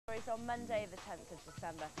is on Monday, the 10th of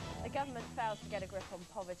December. The government fails to get a grip on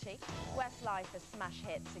poverty, Westlife has smash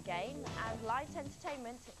hits again, and light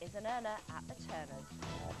entertainment is an earner at the Turners.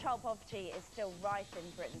 Child poverty is still rife in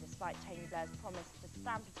Britain despite Tony Blair's promise to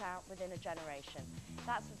stamp it out within a generation.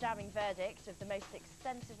 That's the damning verdict of the most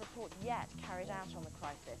extensive report yet carried out on the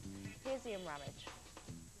crisis. Here's Ian Ramage.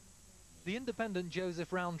 The independent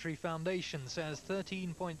Joseph Rowntree Foundation says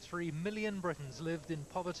 13.3 million Britons lived in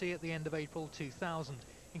poverty at the end of April 2000,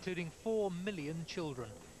 including 4 million children.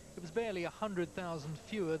 It was barely 100,000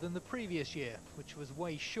 fewer than the previous year, which was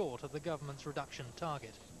way short of the government's reduction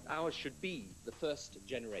target. Ours should be the first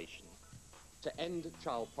generation to end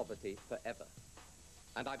child poverty forever.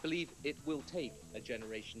 And I believe it will take a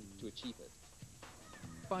generation to achieve it.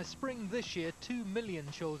 By spring this year, 2 million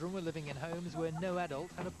children were living in homes where no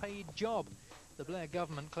adult had a paid job. The Blair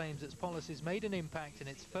government claims its policies made an impact in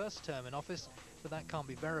its first term in office, but that can't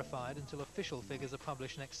be verified until official figures are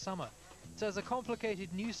published next summer. It says a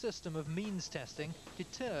complicated new system of means testing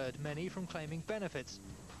deterred many from claiming benefits,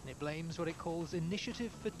 and it blames what it calls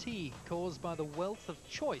initiative fatigue caused by the wealth of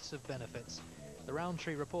choice of benefits. The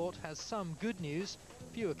Rowntree report has some good news.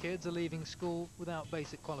 Fewer kids are leaving school without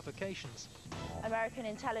basic qualifications. American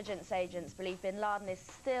intelligence agents believe bin Laden is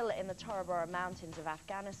still in the Tora Bora mountains of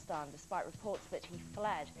Afghanistan, despite reports that he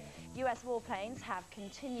fled. US warplanes have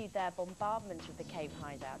continued their bombardment of the cave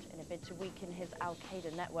hideout in a bid to weaken his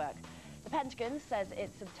al-Qaeda network. The Pentagon says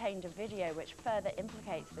it's obtained a video which further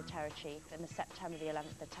implicates the terror chief in the September the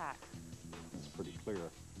 11th attack. It's pretty clear,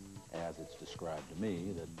 as it's described to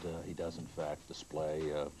me, that he does in fact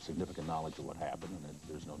display significant knowledge of what happened, and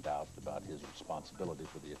there's no doubt about his responsibility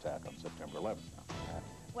for the attack on September 11th.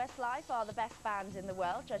 Westlife are the best band in the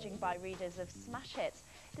world, judging by readers of smash hits.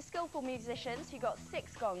 The skillful musicians who got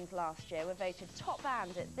 6 gongs last year were voted top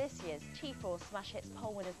band at this year's T4 Smash Hits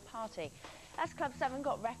poll winners party. S Club 7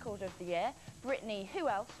 got record of the year. Britney, who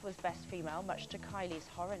else, was best female, much to Kylie's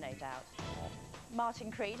horror, no doubt.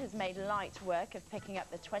 Martin Creed has made light work of picking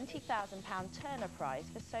up the £20,000 Turner Prize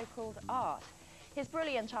for so-called art. His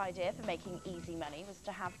brilliant idea for making easy money was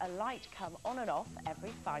to have a light come on and off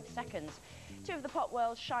every 5 seconds. 2 of the pop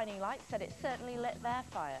world's shining lights said it certainly lit their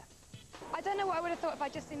fire. I don't know what I would have thought if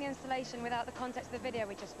I'd just seen the installation without the context of the video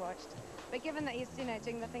we just watched. But given that he's,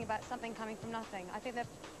 doing the thing about something coming from nothing, I think that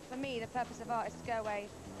for me the purpose of art is to go away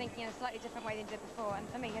thinking in a slightly different way than he did before, and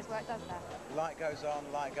for me his work does that. Light goes on,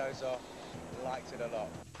 light goes off. Liked it a lot.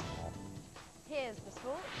 Here's the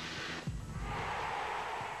sport.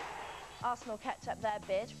 Arsenal kept up their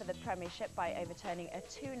bid for the Premiership by overturning a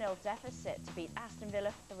 2-0 deficit to beat Aston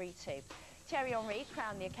Villa 3-2. Thierry Henry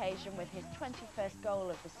crowned the occasion with his 21st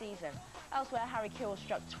goal of the season. Elsewhere, Harry Kewell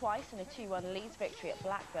struck twice in a 2-1 Leeds victory at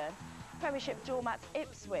Blackburn. Premiership doormats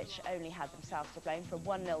Ipswich only had themselves to blame for a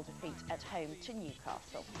 1-0 defeat at home to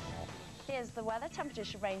Newcastle. Here's the weather. Temperatures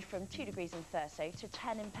should range from 2 degrees in Thurso to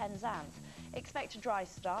 10 in Penzance. Expect a dry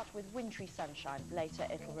start with wintry sunshine. Later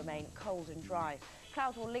it'll remain cold and dry.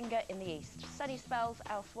 Cloud will linger in the east. Sunny spells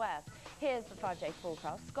elsewhere. Here's the 5-day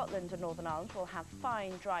forecast. Scotland and Northern Ireland will have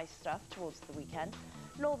fine dry stuff towards the weekend.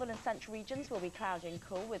 Northern and central regions will be cloudy and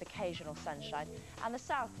cool with occasional sunshine, and the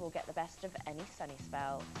south will get the best of any sunny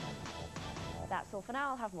spells. That's all for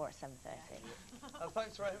now. I'll have more at 7:30.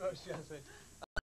 Thanks very much, Jasmine.